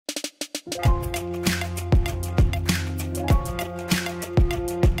Good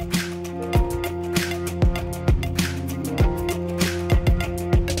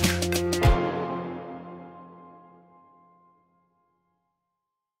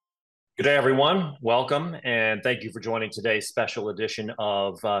day, everyone. Welcome, and thank you for joining today's special edition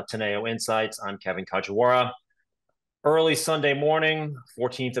of Teneo Insights. I'm Kevin Kajiwara. Early Sunday morning,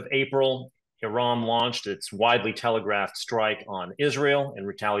 14th of April, Iran launched its widely telegraphed strike on Israel in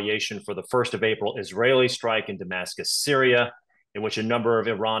retaliation for the 1st of April Israeli strike in Damascus, Syria, in which a number of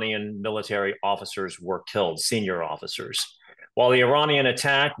Iranian military officers were killed, senior officers. While the Iranian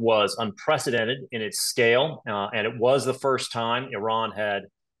attack was unprecedented in its scale, and it was the first time Iran had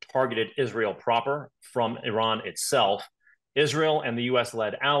targeted Israel proper from Iran itself, Israel and the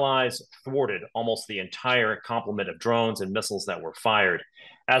US-led allies thwarted almost the entire complement of drones and missiles that were fired.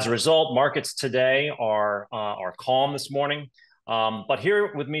 As a result, markets today are calm this morning. But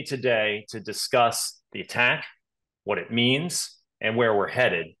here with me today to discuss the attack, what it means, and where we're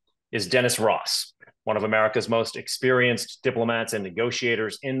headed is Dennis Ross, one of America's most experienced diplomats and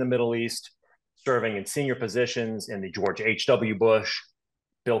negotiators in the Middle East, serving in senior positions in the George H.W. Bush,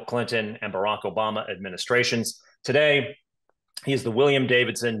 Bill Clinton, and Barack Obama administrations. Today, he is the William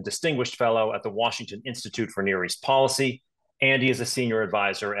Davidson Distinguished Fellow at the Washington Institute for Near East Policy, and he is a senior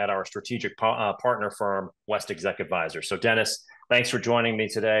advisor at our strategic partner firm, WestExec Advisors. So Dennis, thanks for joining me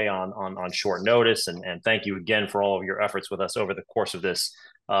today on short notice, and thank you again for all of your efforts with us over the course of this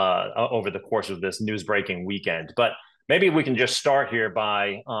news-breaking weekend. But maybe we can just start here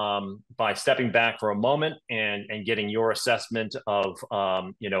by stepping back for a moment and getting your assessment of,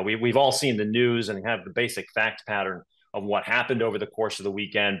 we've all seen the news and have the basic fact pattern of what happened over the course of the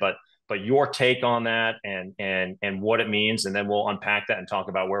weekend, but your take on that and what it means, and then we'll unpack that and talk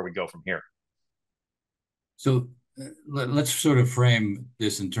about where we go from here. So let's sort of frame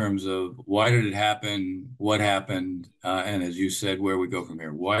this in terms of why did it happen, what happened, and as you said, where we go from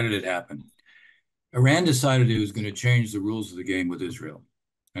here. Why did it happen? Iran decided it was going to change the rules of the game with Israel.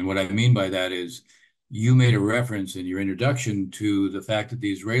 And what I mean by that is you made a reference in your introduction to the fact that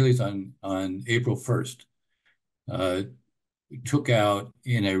the Israelis on April 1st took out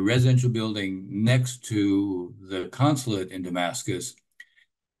in a residential building next to the consulate in Damascus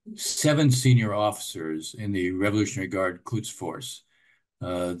 7 senior officers in the Revolutionary Guard Quds Force.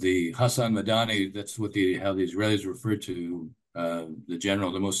 The Hassan Madani, that's how the Israelis refer to the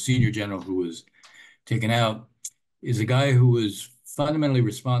general, the most senior general who was taken out, is a guy who was fundamentally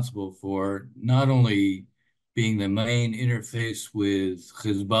responsible for not only being the main interface with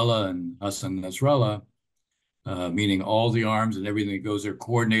Hezbollah and Hassan Nasrallah, meaning all the arms and everything that goes there,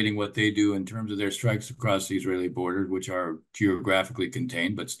 coordinating what they do in terms of their strikes across the Israeli border, which are geographically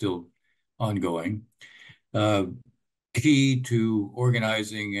contained, but still ongoing. Key to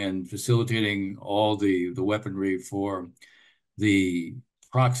organizing and facilitating all the weaponry for the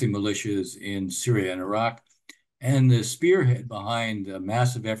proxy militias in Syria and Iraq, and the spearhead behind a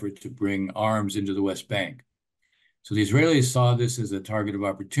massive effort to bring arms into the West Bank. So the Israelis saw this as a target of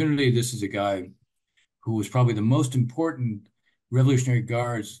opportunity. This is a guy who was probably the most important Revolutionary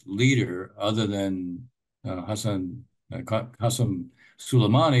Guards leader, other than Qasem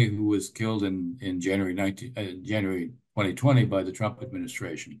Soleimani, who was killed in January 2020 by the Trump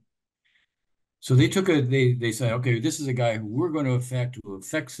administration. So they said, okay, this is a guy who we're going to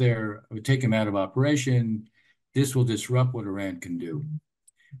take him out of operation. This will disrupt what Iran can do.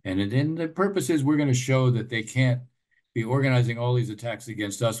 And then the purpose is we're going to show that they can't be organizing all these attacks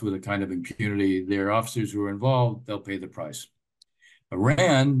against us with a kind of impunity. Their officers who are involved, they'll pay the price.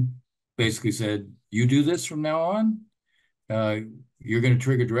 Iran basically said, you do this from now on, you're going to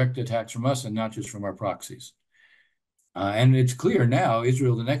trigger direct attacks from us and not just from our proxies. And it's clear now,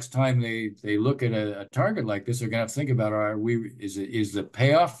 Israel, the next time they look at a target like this, they're going to have to think about, is the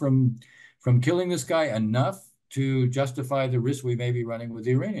payoff from killing this guy enough to justify the risk we may be running with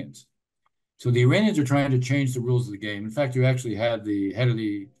the Iranians? So the Iranians are trying to change the rules of the game. In fact, you actually had the head of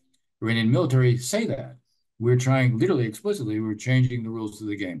the Iranian military say that. We're trying, literally, explicitly, we're changing the rules of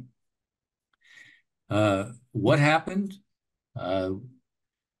the game. What happened?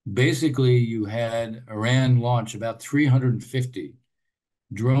 Basically, you had Iran launch about 350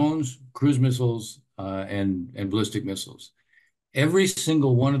 drones, cruise missiles, and ballistic missiles. Every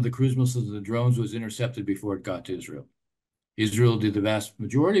single one of the cruise missiles and the drones was intercepted before it got to Israel. Israel did the vast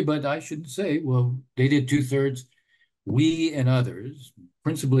majority, but I should say, well, they did 2/3. We and others,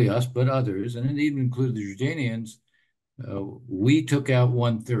 principally us, but others, and it even included the Jordanians, we took out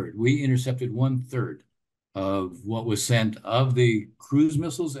 1/3. We intercepted 1/3 of what was sent of the cruise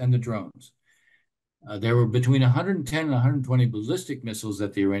missiles and the drones. There were between 110 and 120 ballistic missiles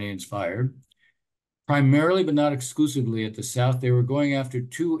that the Iranians fired, primarily but not exclusively at the south. They were going after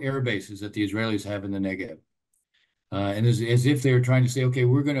two air bases that the Israelis have in the Negev. And as if they were trying to say, okay,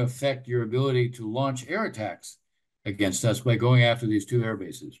 we're going to affect your ability to launch air attacks against us by going after these two air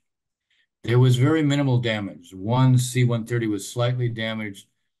bases. There was very minimal damage. One C-130 was slightly damaged.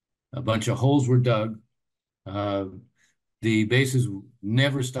 A bunch of holes were dug. The bases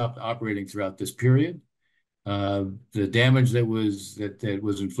never stopped operating throughout this period. The damage that was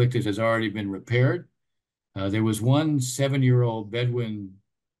inflicted has already been repaired. There was one 7-year-old Bedouin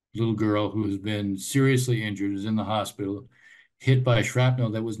little girl who has been seriously injured, is in the hospital, hit by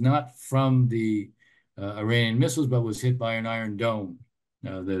shrapnel that was not from the Iranian missiles, but was hit by an Iron Dome,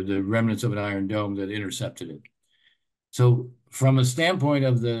 the remnants of an Iron Dome that intercepted it. So from a standpoint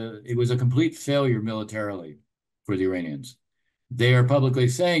of it was a complete failure militarily for the Iranians. They are publicly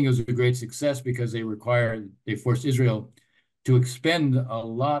saying it was a great success because they forced Israel to expend a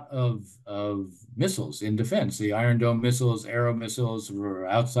lot of missiles in defense. The Iron Dome missiles, Arrow missiles were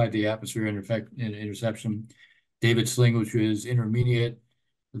outside the atmosphere interception. David Sling, which was intermediate.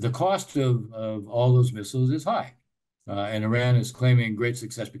 The cost of all those missiles is high. And Iran is claiming great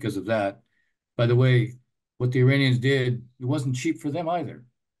success because of that. By the way, what the Iranians did, it wasn't cheap for them either,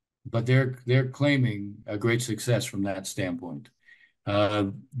 but they're claiming a great success from that standpoint.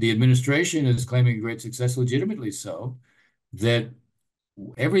 The administration is claiming a great success, legitimately so, that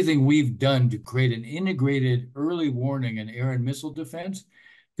everything we've done to create an integrated early warning and air and missile defense,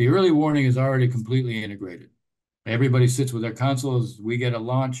 the early warning is already completely integrated. Everybody sits with their consoles. We get a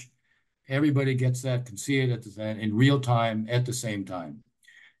launch. Everybody gets that, can see it in real time at the same time.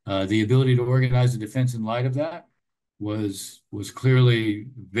 The ability to organize the defense in light of that was clearly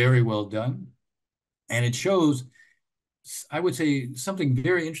very well done. And it shows, I would say, something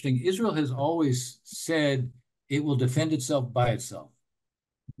very interesting. Israel has always said it will defend itself by itself.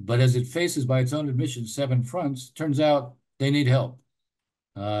 But as it faces, by its own admission, 7 fronts, turns out they need help.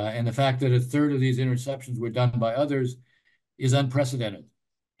 And the fact that a third of these interceptions were done by others is unprecedented.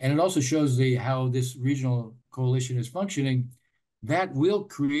 And it also shows how this regional coalition is functioning. That will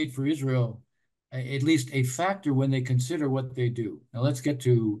create for Israel at least a factor when they consider what they do. Now let's get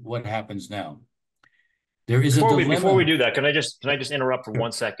to what happens now. There is a dilemma. Before we do that, can I just interrupt for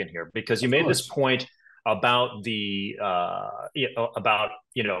 1 second here, because you made this point about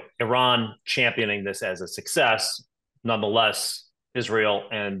Iran championing this as a success. Nonetheless, Israel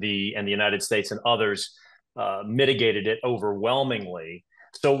and the United States and others mitigated it overwhelmingly.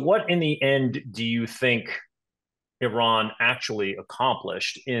 So, what in the end do you think Iran actually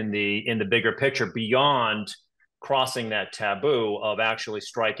accomplished in the bigger picture beyond crossing that taboo of actually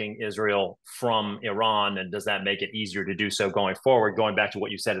striking Israel from Iran? And does that make it easier to do so going forward? Going back to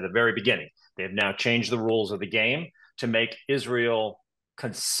what you said at the very beginning, they have now changed the rules of the game to make Israel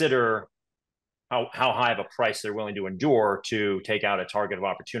consider how high of a price they're willing to endure to take out a target of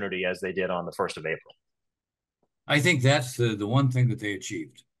opportunity, as they did on the 1st of April. I think that's the one thing that they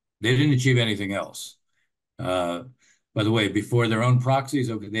achieved. They didn't achieve anything else. By the way, before their own proxies,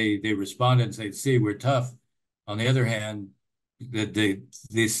 they responded and said, "See, we're tough." On the other hand,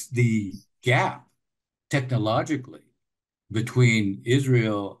 the gap technologically between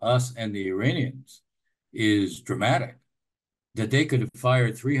Israel, us, and the Iranians is dramatic. That they could have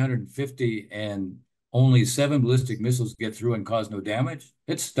fired 350 and only 7 ballistic missiles get through and cause no damage,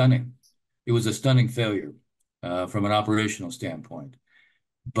 it's stunning. It was a stunning failure from an operational standpoint.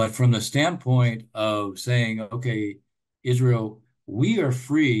 But from the standpoint of saying, okay, Israel, we are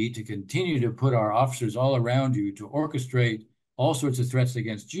free to continue to put our officers all around you to orchestrate all sorts of threats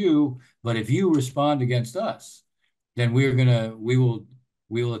against you, but if you respond against us, then we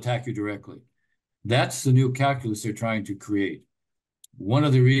will attack you directly. That's the new calculus they're trying to create. One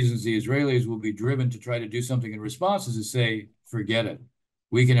of the reasons the Israelis will be driven to try to do something in response is to say, forget it.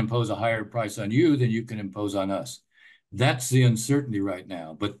 We can impose a higher price on you than you can impose on us. That's the uncertainty right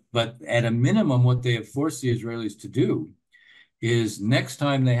now. But at a minimum, what they have forced the Israelis to do is next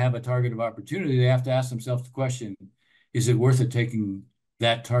time they have a target of opportunity, they have to ask themselves the question, is it worth it taking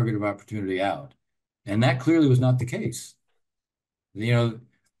that target of opportunity out? And that clearly was not the case. You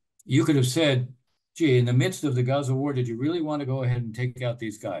could have said, gee, in the midst of the Gaza war, did you really want to go ahead and take out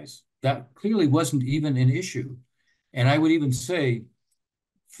these guys? That clearly wasn't even an issue. And I would even say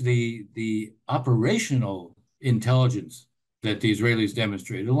the operational intelligence that the Israelis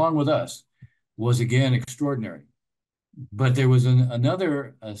demonstrated, along with us, was again extraordinary. But there was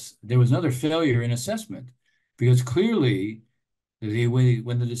another failure in assessment, because clearly,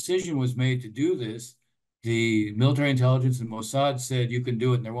 when the decision was made to do this, the military intelligence and Mossad said you can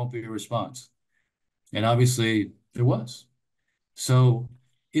do it and there won't be a response. And obviously there was. So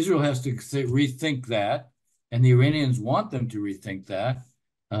Israel has to rethink that, and the Iranians want them to rethink that.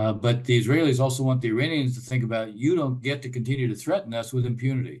 But the Israelis also want the Iranians to think about, you don't get to continue to threaten us with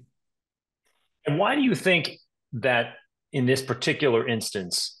impunity. And why do you think that in this particular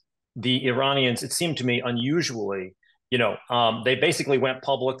instance, the Iranians, it seemed to me unusually, they basically went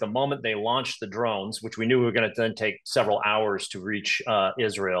public the moment they launched the drones, which we knew were going to then take several hours to reach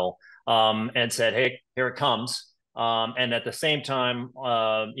Israel, and said, hey, here it comes. And at the same time,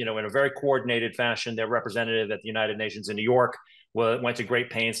 in a very coordinated fashion, their representative at the United Nations in New York went to great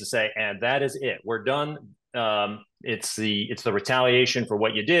pains to say, and that is it. We're done. It's the retaliation for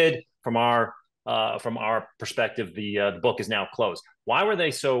what you did from our perspective. The book is now closed. Why were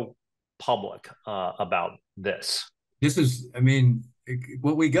they so public about this? This is, I mean,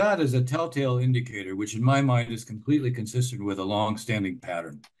 what we got is a telltale indicator, which in my mind is completely consistent with a long-standing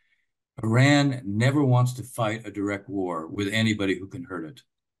pattern. Iran never wants to fight a direct war with anybody who can hurt it.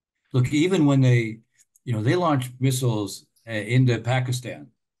 Look, even when they launched missiles into Pakistan,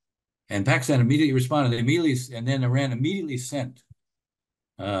 and Pakistan immediately responded. And then Iran immediately sent,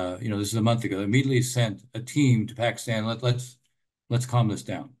 this is a month ago, immediately sent a team to Pakistan. Let's calm this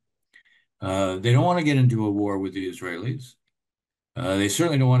down. They don't want to get into a war with the Israelis. They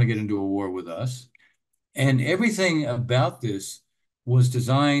certainly don't want to get into a war with us. And everything about this was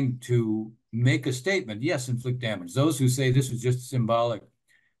designed to make a statement, yes, inflict damage. Those who say this was just symbolic,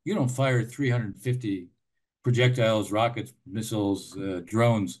 you don't fire 350 projectiles, rockets, missiles,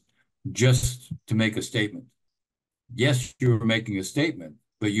 drones, just to make a statement. Yes, you were making a statement,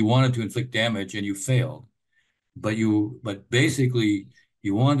 but you wanted to inflict damage and you failed. But basically,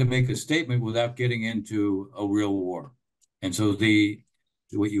 you wanted to make a statement without getting into a real war. And so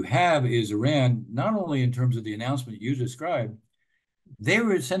what you have is Iran, not only in terms of the announcement you described, they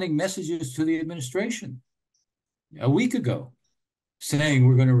were sending messages to the administration a week ago saying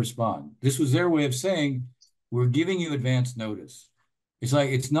we're going to respond. This was their way of saying we're giving you advance notice. It's like,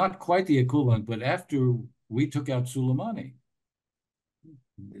 it's not quite the equivalent, but after we took out Soleimani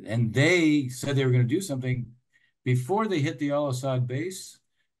and they said they were going to do something, before they hit the al-Assad base,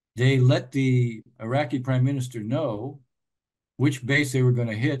 they let the Iraqi prime minister know which base they were going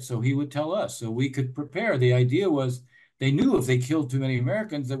to hit so he would tell us so we could prepare. The idea was they knew if they killed too many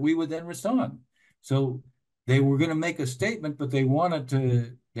Americans that we would then respond. So they were going to make a statement, but they wanted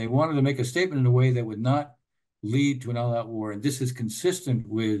to make a statement in a way that would not lead to an all-out war. And this is consistent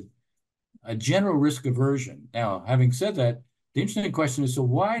with a general risk aversion. Now, having said that, the interesting question is, so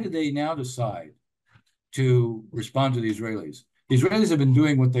why do they now decide to respond to the Israelis? The Israelis have been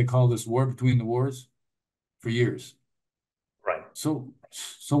doing what they call this war between the wars for years. Right. So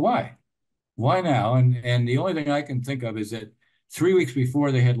why? Why now? And the only thing I can think of is that 3 weeks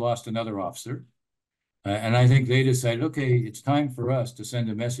before they had lost another officer. And I think they decided, okay, it's time for us to send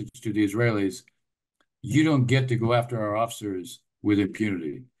a message to the Israelis. You don't get to go after our officers with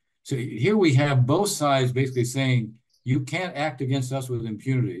impunity. So here we have both sides basically saying, you can't act against us with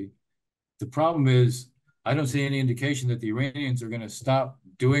impunity. The problem is, I don't see any indication that the Iranians are going to stop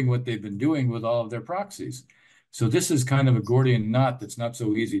doing what they've been doing with all of their proxies. So this is kind of a Gordian knot that's not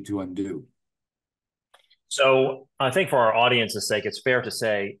so easy to undo. So I think for our audience's sake, it's fair to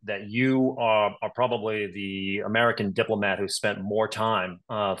say that you are probably the American diplomat who spent more time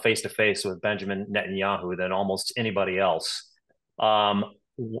face to face with Benjamin Netanyahu than almost anybody else.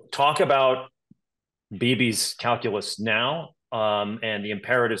 Talk about Bibi's calculus now, and the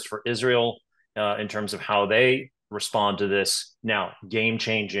imperatives for Israel in terms of how they respond to this now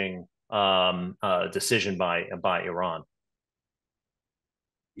game-changing decision by Iran.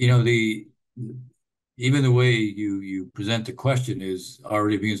 Even the way you present the question is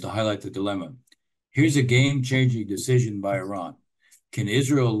already begins to highlight the dilemma. Here's a game-changing decision by Iran. Can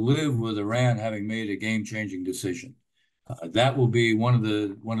Israel live with Iran having made a game-changing decision? That will be one of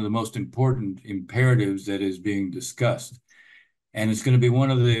the most important imperatives that is being discussed, and it's going to be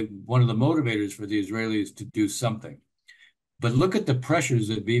one of the motivators for the Israelis to do something. But look at the pressures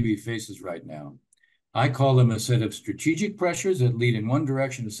that Bibi faces right now. I call them a set of strategic pressures that lead in one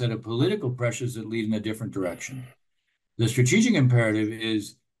direction, a set of political pressures that lead in a different direction. The strategic imperative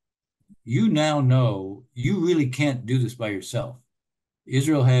is you now know you really can't do this by yourself.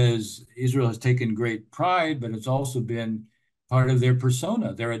 Israel has taken great pride, but it's also been part of their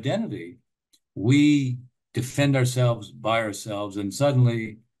persona, their identity. We defend ourselves by ourselves, and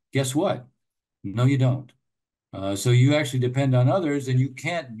suddenly, guess what? No, you don't. So you actually depend on others, and you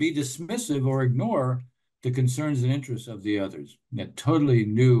can't be dismissive or ignore the concerns and interests of the others. A totally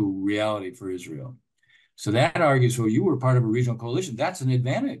new reality for Israel. So that argues, well, you were part of a regional coalition. That's an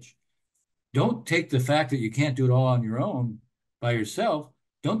advantage. Don't take the fact that you can't do it all on your own by yourself.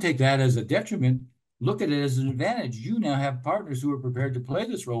 Don't take that as a detriment. Look at it as an advantage. You now have partners who are prepared to play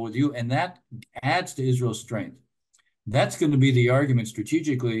this role with you, and that adds to Israel's strength. That's going to be the argument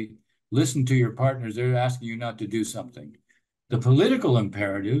strategically. Listen to your partners. They're asking you not to do something. The political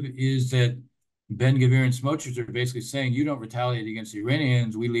imperative is that Ben-Gvir and Smotrich are basically saying, you don't retaliate against the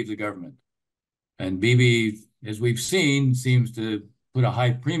Iranians, we leave the government. And Bibi, as we've seen, seems to put a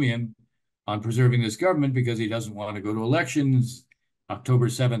high premium on preserving this government because he doesn't want to go to elections. October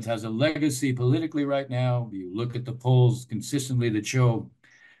 7th has a legacy politically right now. You look at the polls consistently that show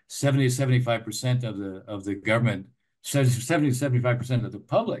 70 to 75% of the government, 70 to 75% of the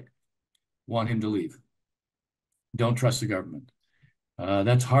public want him to leave. Don't trust the government.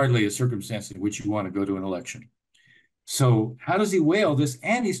 That's hardly a circumstance in which you want to go to an election. So how does he weigh all this?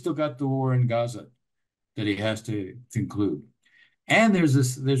 And he's still got the war in Gaza that he has to conclude. And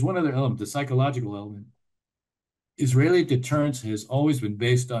there's one other element, the psychological element. Israeli deterrence has always been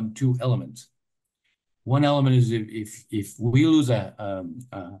based on two elements. One element is if we lose a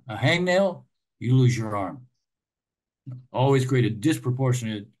hangnail, you lose your arm. Always create a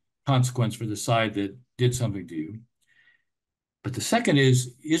disproportionate consequence for the side that did something to you. But the second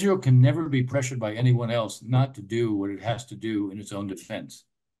is Israel can never be pressured by anyone else not to do what it has to do in its own defense.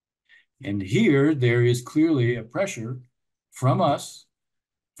 And here there is clearly a pressure from us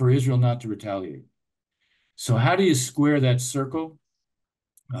for Israel not to retaliate. So how do you square that circle?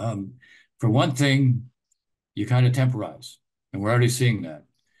 For one thing, you kind of temporize, and we're already seeing that.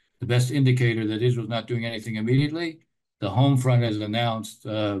 The best indicator that Israel's not doing anything immediately, the home front has announced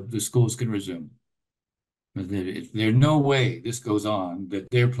the schools can resume. There's no way this goes on that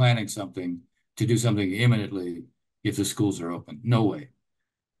they're planning something to do something imminently if the schools are open. No way.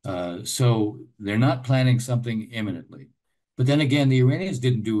 So they're not planning something imminently. But then again, the Iranians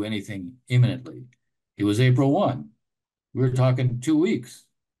didn't do anything imminently. It was April 1. We were talking 2 weeks,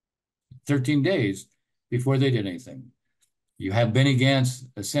 13 days before they did anything. You have Benny Gantz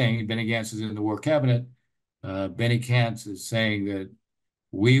saying, Benny Gantz is in the war cabinet. Benny Gantz is saying that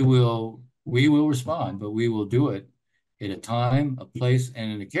we will respond, but we will do it at a time, a place,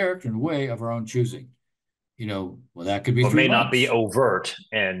 and in a character and way of our own choosing. Well, that could be 3 months. It may not be overt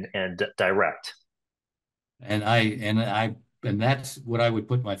and direct. And that's what I would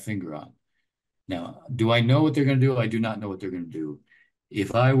put my finger on. Now, do I know what they're going to do? I do not know what they're going to do.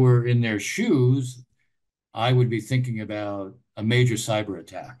 If I were in their shoes, I would be thinking about a major cyber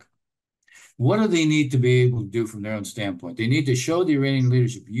attack. What do they need to be able to do from their own standpoint? They need to show the Iranian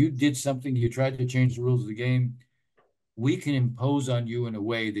leadership, you did something, you tried to change the rules of the game. We can impose on you in a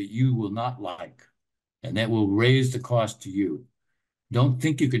way that you will not like, and that will raise the cost to you. Don't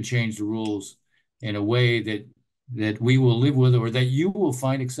think you can change the rules in a way that we will live with or that you will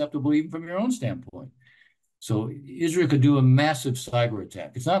find acceptable even from your own standpoint. So Israel could do a massive cyber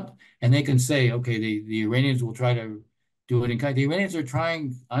attack. It's not, and they can say, okay, the Iranians will try to do it in kind. The Iranians are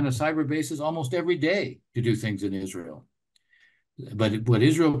trying on a cyber basis almost every day to do things in Israel. But what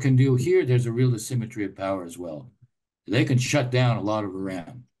Israel can do here, there's a real asymmetry of power as well. They can shut down a lot of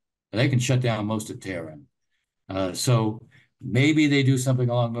Iran. They can shut down most of Tehran. So maybe they do something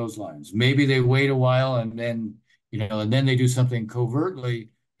along those lines. Maybe they wait a while and then they do something covertly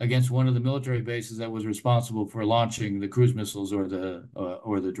against one of the military bases that was responsible for launching the cruise missiles or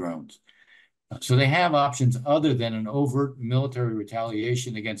the drones. So they have options other than an overt military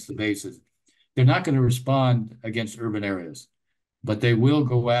retaliation against the bases. They're not going to respond against urban areas, but they will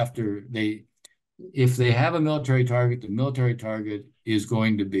go after if they have a military target, the military target is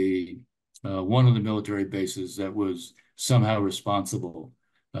going to be one of the military bases that was somehow responsible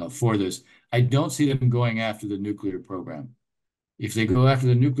for this. I don't see them going after the nuclear program. If they go after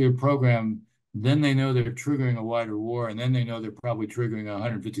the nuclear program, then they know they're triggering a wider war, and then they know they're probably triggering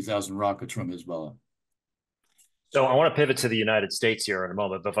 150,000 rockets from Hezbollah. So I want to pivot to the United States here in a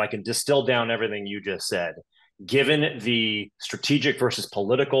moment, but if I can distill down everything you just said, given the strategic versus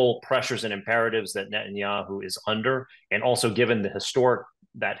political pressures and imperatives that Netanyahu is under, and also given the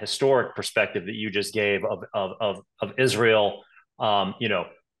historic perspective that you just gave of Israel,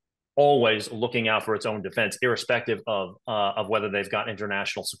 always looking out for its own defense, irrespective of whether they've got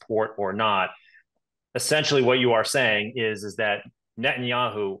international support or not. Essentially, what you are saying is that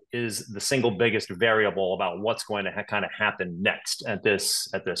Netanyahu is the single biggest variable about what's going to kind of happen next at this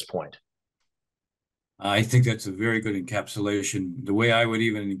point. I think that's a very good encapsulation. The way I would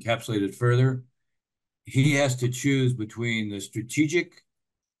even encapsulate it further, he has to choose between the strategic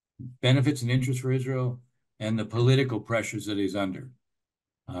benefits and interests for Israel and the political pressures that he's under.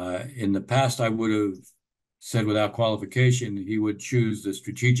 In the past, I would have said without qualification, he would choose the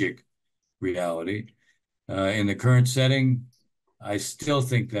strategic reality. In the current setting, I still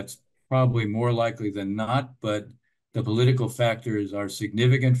think that's probably more likely than not, but the political factors are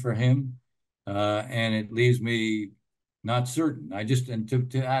significant for him, and it leaves me not certain. And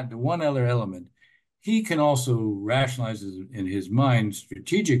to add one other element, he can also rationalize in his mind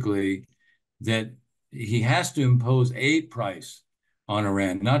strategically that he has to impose a price on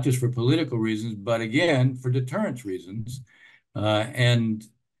Iran, not just for political reasons, but again, for deterrence reasons. And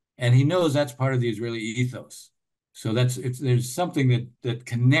he knows that's part of the Israeli ethos. So there's something that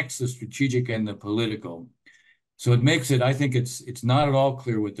connects the strategic and the political. So it makes it, I think it's not at all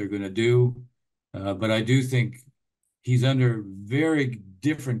clear what they're going to do, but I do think he's under very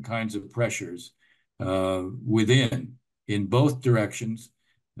different kinds of pressures within in both directions.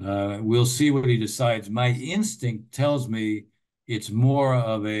 We'll see what he decides. My instinct tells me it's more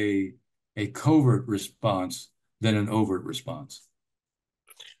of a covert response than an overt response.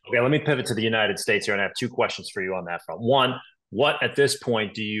 Okay, let me pivot to the United States here, and I have two questions for you on that front. One, what at this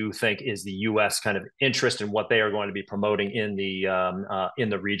point do you think is the U.S. kind of interest in what they are going to be promoting in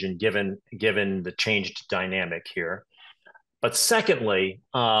the region, given the changed dynamic here? But secondly,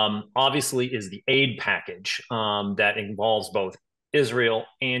 obviously, is the aid package that involves both Israel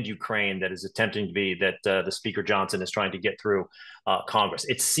and Ukraine that is attempting to be that the Speaker Johnson is trying to get through Congress.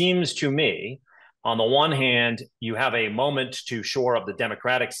 It seems to me, on the one hand, you have a moment to shore up the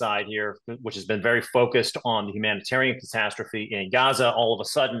Democratic side here, which has been very focused on the humanitarian catastrophe in Gaza. All of a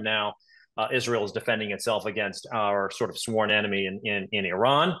sudden now, Israel is defending itself against our sort of sworn enemy in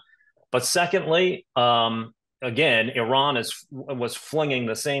Iran. But secondly, again, Iran was flinging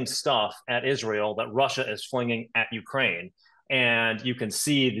the same stuff at Israel that Russia is flinging at Ukraine, and you can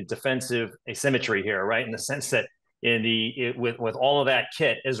see the defensive asymmetry here, right? In the sense that with all of that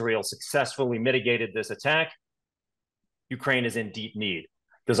kit, Israel successfully mitigated this attack. Ukraine is in deep need.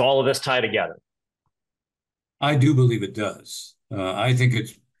 Does all of this tie together? I do believe it does. I think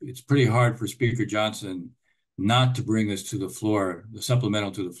it's pretty hard for Speaker Johnson not to bring this to the floor, the supplemental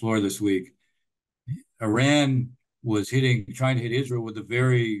to the floor this week. Iran was trying to hit Israel with the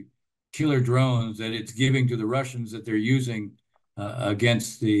very killer drones that it's giving to the Russians that they're using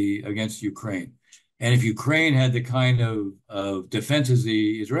against Ukraine. And if Ukraine had the kind of defenses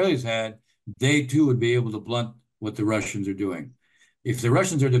the Israelis had, they too would be able to blunt what the Russians are doing. If the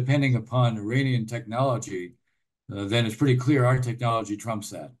Russians are depending upon Iranian technology, then it's pretty clear our technology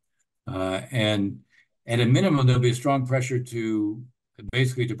trumps that. And at a minimum, there'll be a strong pressure to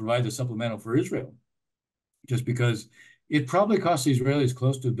basically to provide the supplemental for Israel, just because it probably cost the Israelis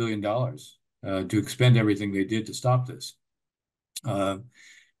close to $1 billion to expend everything they did to stop this.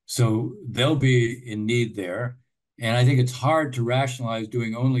 So they'll be in need there. And I think it's hard to rationalize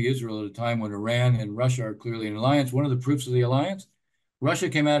doing only Israel at a time when Iran and Russia are clearly in alliance. One of the proofs of the alliance, Russia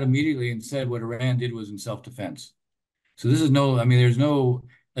came out immediately and said what Iran did was in self-defense. So there's no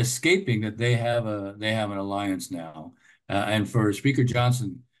escaping that they have an alliance now. And for Speaker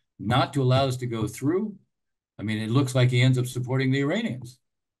Johnson not to allow this to go through, it looks like he ends up supporting the Iranians,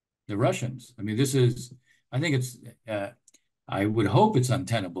 the Russians. I would hope it's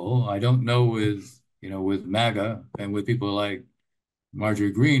untenable. I don't know with MAGA and with people like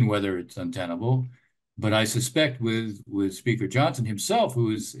Marjorie Greene whether it's untenable, but I suspect with Speaker Johnson himself,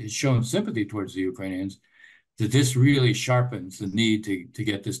 who has shown sympathy towards the Ukrainians, that this really sharpens the need to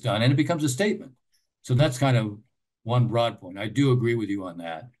get this done, and it becomes a statement. So that's kind of one broad point. I do agree with you on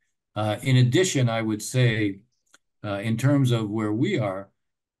that. In addition, I would say, in terms of where we are,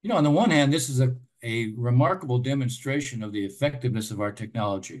 on the one hand, this is a remarkable demonstration of the effectiveness of our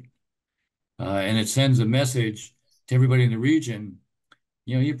technology. And it sends a message to everybody in the region,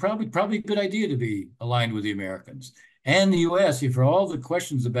 you're probably a good idea to be aligned with the Americans. And the U.S., for all the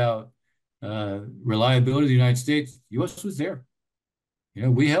questions about reliability of the United States, the U.S. was there.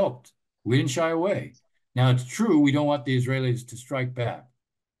 We helped. We didn't shy away. Now, it's true we don't want the Israelis to strike back.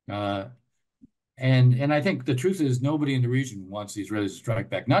 And I think the truth is nobody in the region wants the Israelis to strike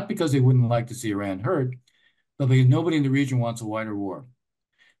back, not because they wouldn't like to see Iran hurt, but because nobody in the region wants a wider war.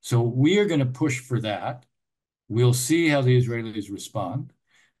 So we are going to push for that. We'll see how the Israelis respond.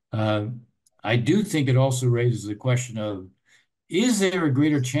 I do think it also raises the question of, is there a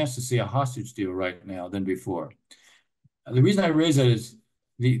greater chance to see a hostage deal right now than before? The reason I raise that is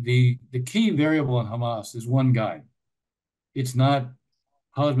the key variable in Hamas is one guy. It's not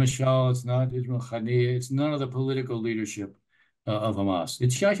Khalid Mashal, it's not Ismail Haniyeh, it's none of the political leadership of Hamas.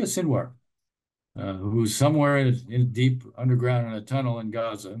 It's Yahya Sinwar, who's somewhere in deep underground in a tunnel in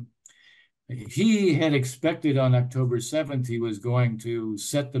Gaza. He had expected on October 7th he was going to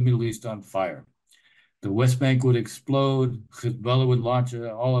set the Middle East on fire. The West Bank would explode. Hezbollah would launch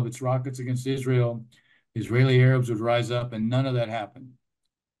all of its rockets against Israel. Israeli Arabs would rise up, and none of that happened.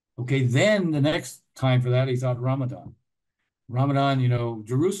 Okay, then the next time for that, he thought Ramadan. Ramadan,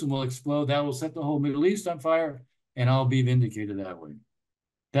 Jerusalem will explode. That will set the whole Middle East on fire, and I'll be vindicated that way.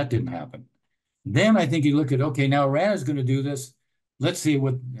 That didn't happen. Then I think you look at, okay, now Iran is going to do this. Let's see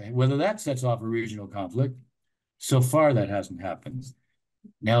whether that sets off a regional conflict. So far, that hasn't happened.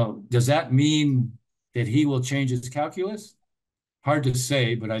 Now, does that mean that he will change his calculus? Hard to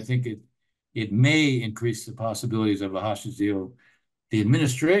say, but I think it may increase the possibilities of a hostage deal. The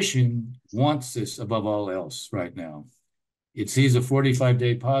administration wants this above all else right now. It sees a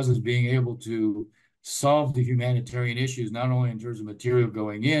 45-day pause as being able to solve the humanitarian issues, not only in terms of material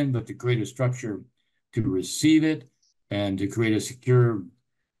going in, but to create a structure to receive it and to create a secure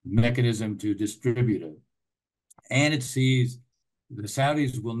mechanism to distribute it. And it sees the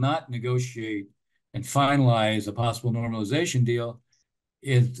Saudis will not negotiate and finalize a possible normalization deal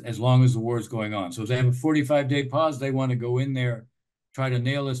as long as the war is going on. So if they have a 45-day pause, they want to go in there, try to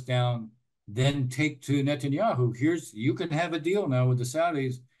nail us down, then take to Netanyahu, you can have a deal now with the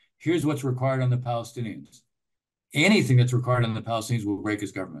Saudis. Here's what's required on the Palestinians. Anything that's required on the Palestinians will break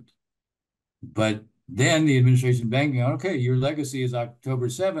his government. But then the administration banking on, okay, your legacy is October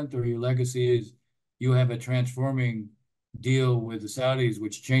 7th, or your legacy is you have a transforming deal with the Saudis,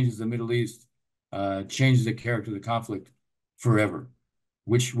 which changes the Middle East, changes the character of the conflict forever.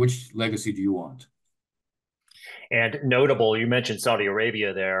 Which legacy do you want? And notable, you mentioned Saudi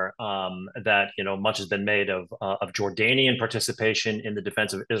Arabia there, that much has been made of Jordanian participation in the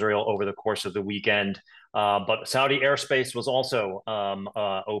defense of Israel over the course of the weekend. But Saudi airspace was also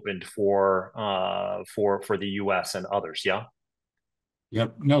opened for the U.S. and others. Yeah.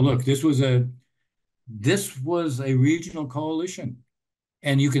 Yep. No, look, this was a regional coalition,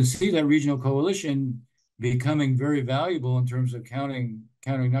 and you can see that regional coalition becoming very valuable in terms of countering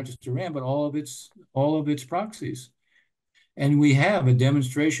not just Iran, but all of its proxies. And we have a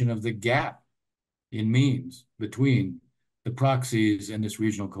demonstration of the gap in means between the proxies and this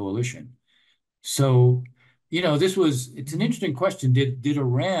regional coalition. So, it's an interesting question. Did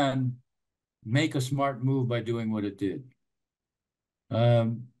Iran make a smart move by doing what it did?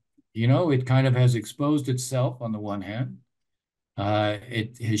 It kind of has exposed itself on the one hand.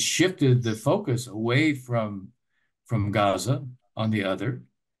 It has shifted the focus away from Gaza on the other.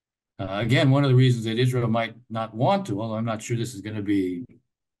 Again, one of the reasons that Israel might not want to, although I'm not sure this is going to be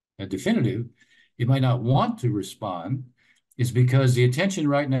a definitive, it might not want to respond, is because the attention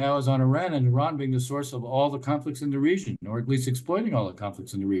right now is on Iran, and Iran being the source of all the conflicts in the region, or at least exploiting all the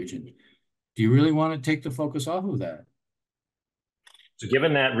conflicts in the region. Do you really want to take the focus off of that? So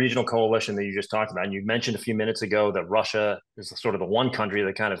given that regional coalition that you just talked about, and you mentioned a few minutes ago that Russia is sort of the one country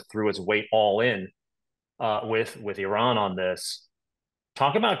that kind of threw its weight all in with Iran on this,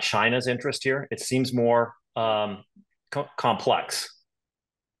 talk about China's interest here. It seems more complex.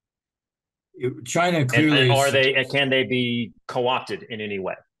 China clearly can they be co-opted in any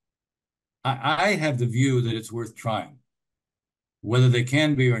way? I have the view that it's worth trying. Whether they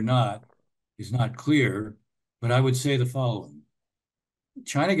can be or not is not clear, but I would say the following.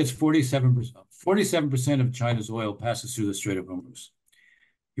 China gets 47% of China's oil passes through the Strait of Hormuz.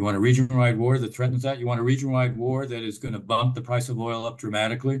 You want a region-wide war that threatens that? You want a region-wide war that is going to bump the price of oil up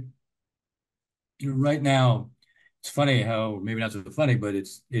dramatically? Right now, it's funny how, maybe not so funny, but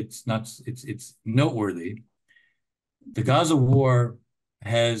it's noteworthy. The Gaza war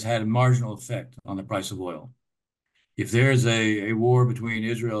has had a marginal effect on the price of oil. If there's a war between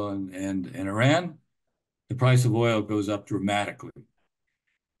Israel and Iran, the price of oil goes up dramatically.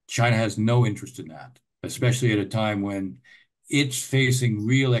 China has no interest in that, especially at a time when it's facing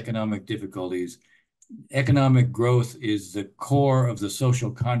real economic difficulties. Economic growth is the core of the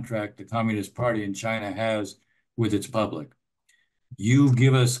social contract the Communist Party in China has with its public. You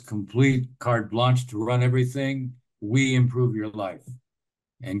give us complete carte blanche to run everything, we improve your life.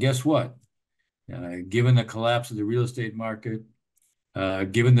 And guess what? Given the collapse of the real estate market,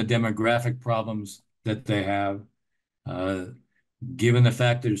 given the demographic problems that they have, given the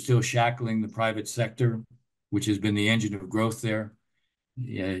fact that they're still shackling the private sector, which has been the engine of growth there,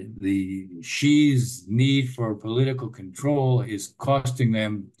 the Xi's need for political control is costing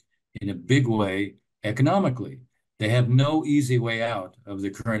them in a big way economically. They have no easy way out of the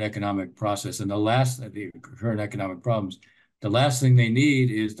current economic process. And the current economic problems, the last thing they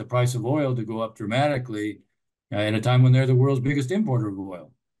need is the price of oil to go up dramatically at a time when they're the world's biggest importer of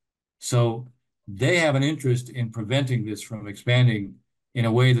oil. So they have an interest in preventing this from expanding in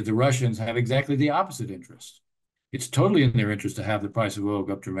a way that the Russians have exactly the opposite interest. It's totally in their interest to have the price of oil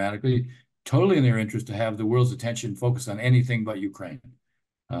go up dramatically. totally in their interest to have the world's attention focused on anything but Ukraine.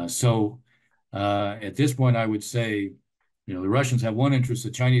 At this point, I would say, the Russians have one interest,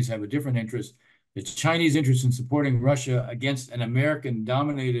 the Chinese have a different interest. The Chinese interest in supporting Russia against an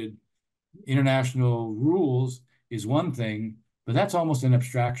American-dominated international rules is one thing, but that's almost an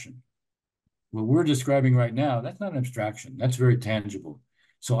abstraction. What we're describing right now, that's not an abstraction. That's very tangible.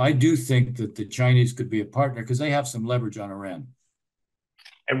 So I do think that the Chinese could be a partner because they have some leverage on Iran.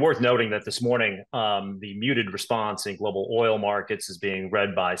 And worth noting that this morning, the muted response in global oil markets is being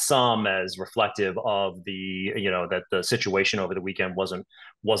read by some as reflective of that the situation over the weekend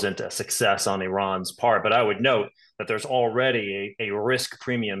wasn't a success on Iran's part. But I would note that there's already a risk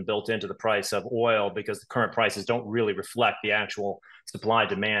premium built into the price of oil because the current prices don't really reflect the actual supply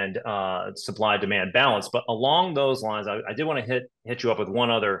demand balance. But along those lines, I did want to hit you up with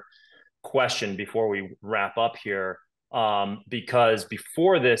one other question before we wrap up here. Because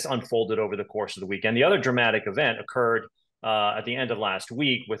before this unfolded over the course of the weekend, the other dramatic event occurred at the end of last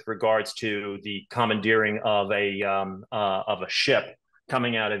week with regards to the commandeering of a ship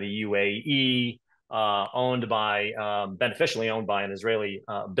coming out of the UAE, beneficially owned by an Israeli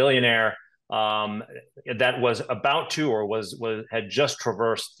billionaire that was about to or had just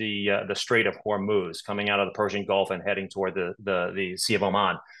traversed the Strait of Hormuz, coming out of the Persian Gulf and heading toward the Sea of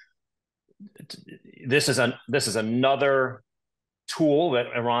Oman. This is another tool that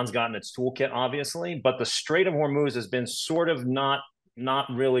Iran's got in its toolkit, obviously, but the Strait of Hormuz has been sort of not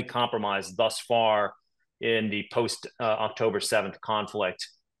really compromised thus far in the post October 7th conflict.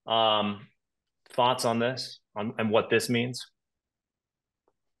 Thoughts on this and what this means?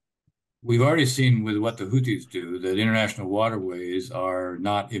 We've already seen with what the Houthis do that international waterways are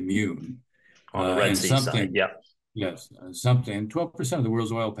not immune. On the Red Sea side, yeah. Yes, something. 12% of the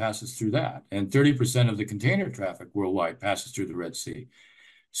world's oil passes through that, and 30% of the container traffic worldwide passes through the Red Sea.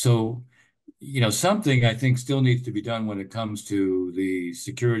 So, something I think still needs to be done when it comes to the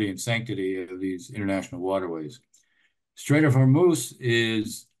security and sanctity of these international waterways. Strait of Hormuz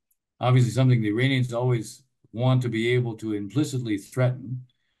is obviously something the Iranians always want to be able to implicitly threaten,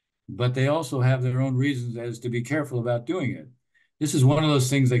 but they also have their own reasons as to be careful about doing it. This is one of those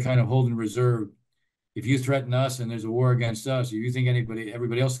things they kind of hold in reserve. If you threaten us and there's a war against us, if you think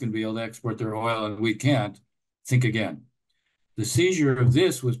everybody else is going to be able to export their oil and we can't, think again. The seizure of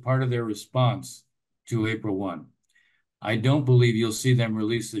this was part of their response to April 1. I don't believe you'll see them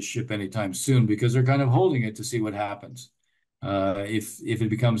release this ship anytime soon because they're kind of holding it to see what happens. If it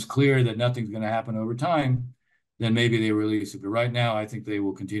becomes clear that nothing's going to happen over time, then maybe they release it. But right now, I think they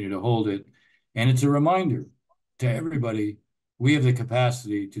will continue to hold it. And it's a reminder to everybody, we have the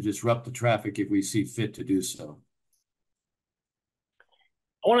capacity to disrupt the traffic if we see fit to do so.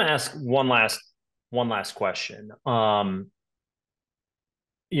 I want to ask one last question. I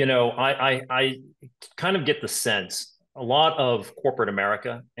kind of get the sense a lot of corporate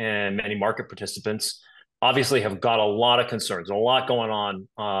America and many market participants obviously have got a lot of concerns, a lot going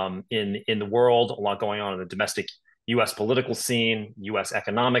on in the world, a lot going on in the domestic U.S. political scene, U.S.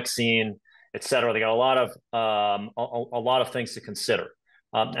 economic scene, et cetera. They got a lot of things to consider.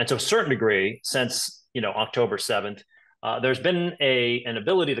 And to a certain degree, since October 7th, there's been an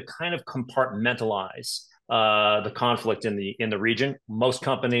ability to kind of compartmentalize the conflict in the region. Most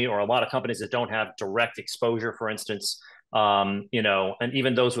company or a lot of companies that don't have direct exposure, for instance, and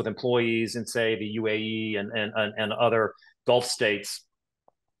even those with employees in, say, the UAE and other Gulf states,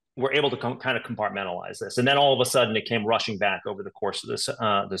 were able to kind of compartmentalize this. And then all of a sudden, it came rushing back over the course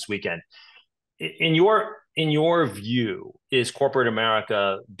of this weekend. In your view, is corporate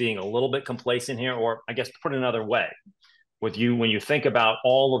America being a little bit complacent here, or I guess put another way, when you think about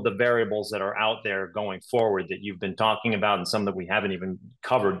all of the variables that are out there going forward that you've been talking about and some that we haven't even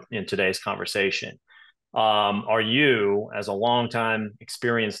covered in today's conversation, are you, as a longtime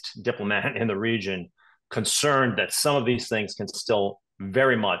experienced diplomat in the region, concerned that some of these things can still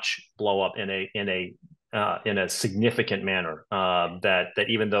very much blow up in a significant manner that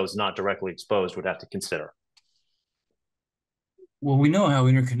even those not directly exposed would have to consider? Well, we know how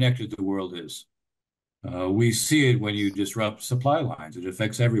interconnected the world is. We see it when you disrupt supply lines. It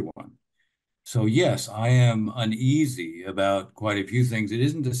affects everyone. So yes, I am uneasy about quite a few things. It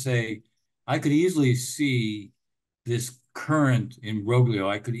isn't to say I could easily see this current imbroglio.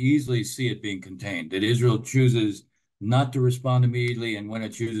 I could easily see it being contained, that Israel chooses not to respond immediately, and when it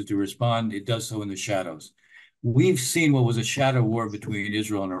chooses to respond, it does so in the shadows. We've seen what was a shadow war between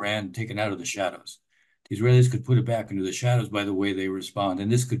Israel and Iran taken out of the shadows. The Israelis could put it back into the shadows by the way they respond,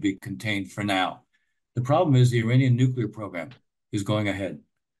 and this could be contained for now. The problem is the Iranian nuclear program is going ahead.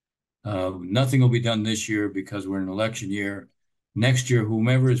 Nothing will be done this year because we're in an election year. next year,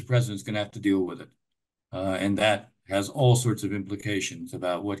 whomever is president is going to have to deal with it. And that has all sorts of implications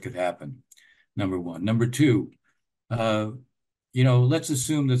about what could happen, number one. Number two, let's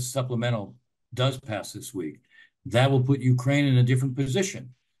assume that supplemental does pass this week. That will put Ukraine in a different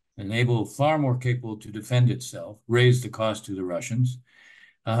position, enable far more capable to defend itself, raise the cost to the Russians.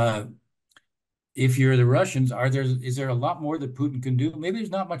 If you're the Russians, is there a lot more that Putin can do? Maybe there's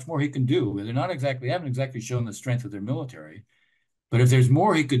not much more he can do. They haven't exactly shown the strength of their military. But if there's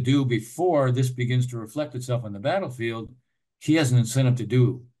more he could do before this begins to reflect itself on the battlefield, he has an incentive to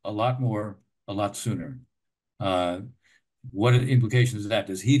do a lot more, a lot sooner. What implications is that?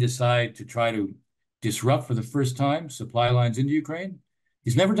 Does he decide to try to disrupt for the first time supply lines into Ukraine?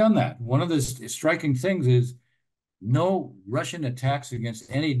 He's never done that. One of the striking things is no Russian attacks against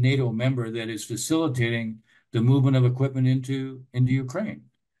any NATO member that is facilitating the movement of equipment into Ukraine.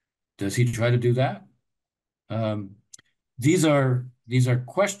 Does he try to do that? These are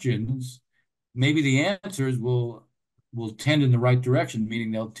questions. Maybe the answers will tend in the right direction,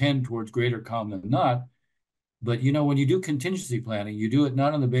 meaning they'll tend towards greater calm than not. But when you do contingency planning, you do it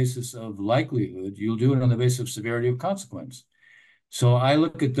not on the basis of likelihood, you'll do it on the basis of severity of consequence. So I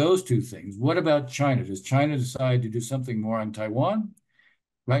look at those two things. What about China? Does China decide to do something more on Taiwan?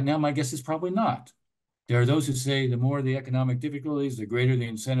 Right now, my guess is probably not. There are those who say the more the economic difficulties, the greater the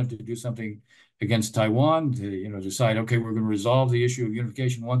incentive to do something against Taiwan, to decide, okay, we're going to resolve the issue of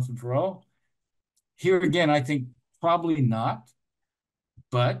unification once and for all. Here again, I think probably not,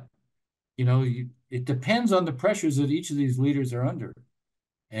 but it depends on the pressures that each of these leaders are under.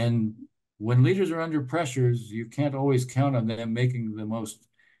 And when leaders are under pressures, you can't always count on them making the most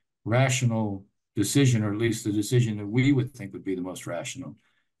rational decision, or at least the decision that we would think would be the most rational.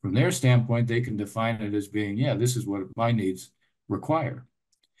 From their standpoint, they can define it as being, yeah, this is what my needs require.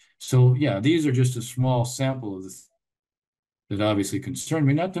 So yeah, these are just a small sample of that obviously concern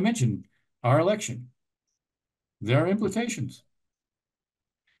me, not to mention our election. There are implications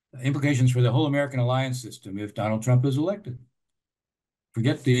for the whole American alliance system if Donald Trump is elected.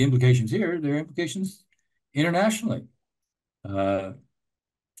 Forget the implications here, there are implications internationally. Now,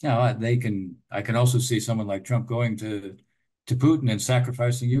 I can also see someone like Trump going to Putin and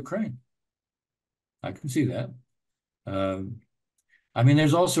sacrificing Ukraine. I can see that.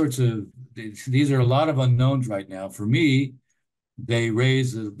 There's all sorts of, these are a lot of unknowns right now. For me, they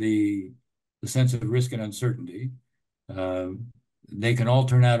raise the sense of risk and uncertainty. They can all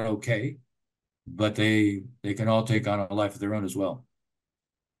turn out okay, but they can all take on a life of their own as well.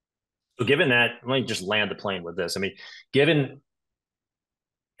 So given that, let me just land the plane with this. Given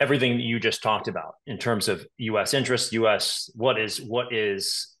everything that you just talked about in terms of U.S. interests, what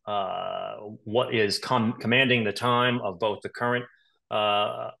is commanding the time of both the current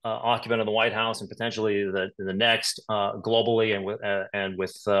occupant of the White House and potentially the next globally, and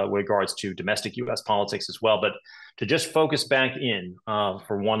with regards to domestic U.S. politics as well. But to just focus back in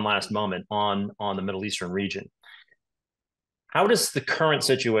for one last moment on the Middle Eastern region, how does the current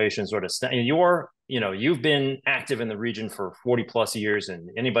situation sort of stand? You've been active in the region for 40 plus years, and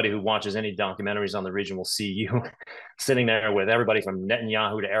anybody who watches any documentaries on the region will see you sitting there with everybody from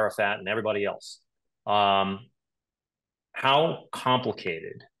Netanyahu to Arafat and everybody else. How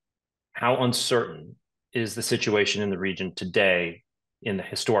complicated, how uncertain is the situation in the region today in the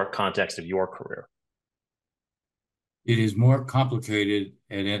historic context of your career? It is more complicated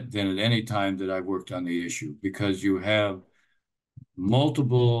than at any time that I've worked on the issue, because you have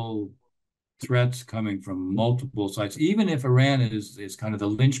multiple threats coming from multiple sides. Even if Iran is kind of the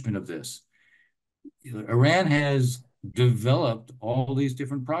linchpin of this, Iran has developed all these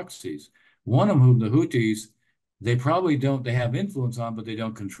different proxies. One of whom, the Houthis, they have influence on, but they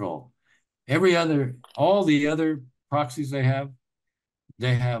don't control. All the other proxies they have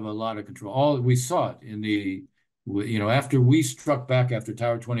a lot of control. We saw it in after we struck back, after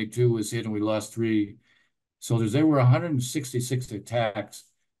Tower 22 was hit and we lost 3 soldiers, there were 166 attacks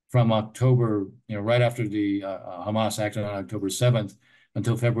from October, right after the Hamas acted on October 7th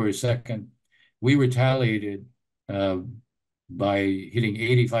until February 2nd. We retaliated by hitting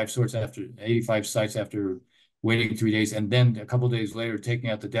 85 sites after waiting 3 days, and then a couple of days later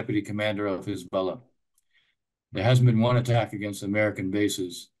taking out the deputy commander of Hezbollah. There hasn't been one attack against American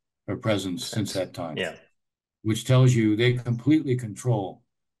bases or presence since that time. Yeah. Which tells you they completely control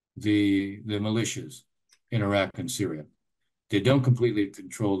the militias in Iraq and Syria. They don't completely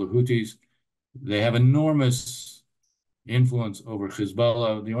control the Houthis. They have enormous influence over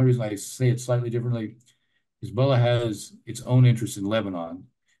Hezbollah. The only reason I say it slightly differently, Hezbollah has its own interests in Lebanon,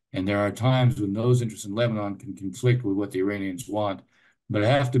 and there are times when those interests in Lebanon can conflict with what the Iranians want. But I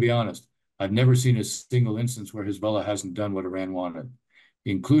have to be honest, I've never seen a single instance where Hezbollah hasn't done what Iran wanted,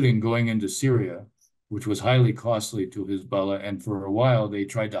 including going into Syria, which was highly costly to Hezbollah. And for a while, they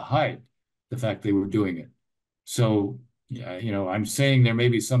tried to hide the fact they were doing it. So, yeah, I'm saying there may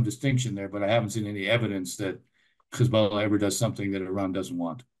be some distinction there, but I haven't seen any evidence that Hezbollah ever does something that Iran doesn't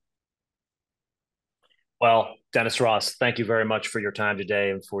want. Well, Dennis Ross, thank you very much for your time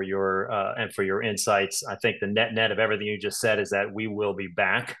today and for your insights. I think the net of everything you just said is that we will be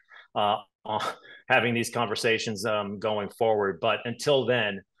back having these conversations going forward. But until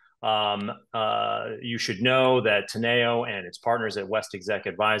then, you should know that Teneo and its partners at WestExec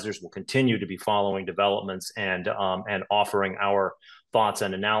Advisors will continue to be following developments and offering our thoughts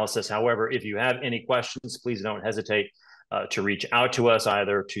and analysis. However, if you have any questions, please don't hesitate to reach out to us,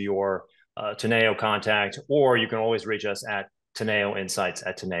 either to your Teneo contact, or you can always reach us at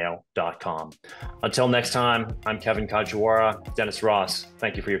teneoinsights@teneo.com. Until next time, I'm Kevin Kajiwara. Dennis Ross,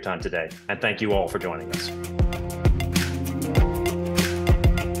 thank you for your time today. And thank you all for joining us.